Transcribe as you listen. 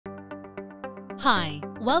Hi,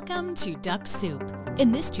 welcome to Dux-Soup.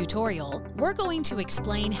 In this tutorial, we're going to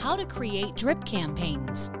explain how to create drip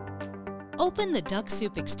campaigns. Open the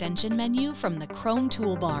Dux-Soup extension menu from the Chrome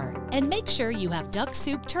toolbar and make sure you have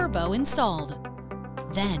Dux-Soup Turbo installed.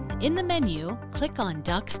 Then, in the menu, click on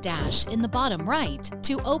Dux Dash in the bottom right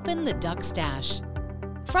to open the Dux Dash.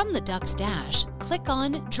 From the Dux Dash, click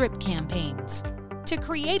on Drip Campaigns. To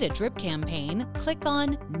create a drip campaign, click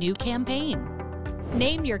on New Campaign.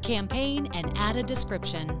 Name your campaign and add a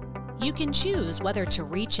description. You can choose whether to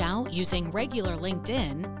reach out using regular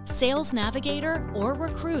LinkedIn, Sales Navigator, or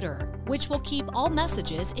Recruiter, which will keep all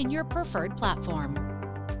messages in your preferred platform.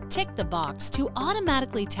 Tick the box to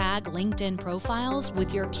automatically tag LinkedIn profiles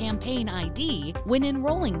with your campaign ID when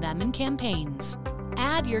enrolling them in campaigns.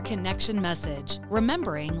 Add your connection message,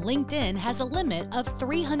 remembering LinkedIn has a limit of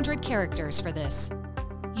 300 characters for this.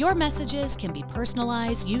 Your messages can be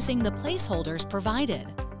personalized using the placeholders provided.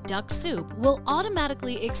 Dux-Soup will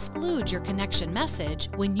automatically exclude your connection message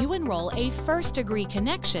when you enroll a first-degree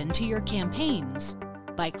connection to your campaigns.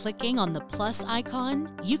 By clicking on the plus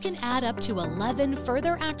icon, you can add up to 11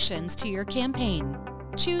 further actions to your campaign.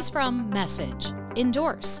 Choose from Message,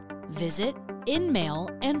 Endorse, Visit,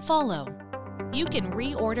 InMail, and Follow. You can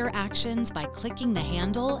reorder actions by clicking the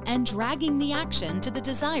handle and dragging the action to the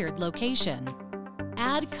desired location.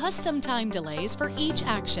 Add custom time delays for each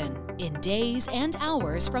action, in days and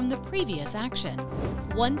hours from the previous action.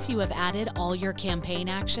 Once you have added all your campaign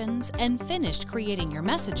actions and finished creating your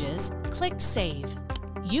messages, click Save.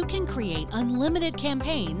 You can create unlimited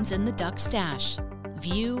campaigns in the Dux Dash.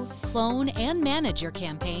 View, clone, and manage your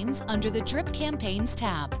campaigns under the Drip Campaigns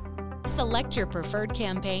tab. Select your preferred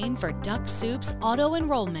campaign for Dux-Soup's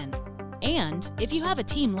auto-enrollment. And if you have a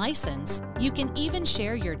team license, you can even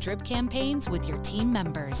share your drip campaigns with your team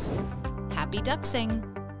members. Happy Duxing!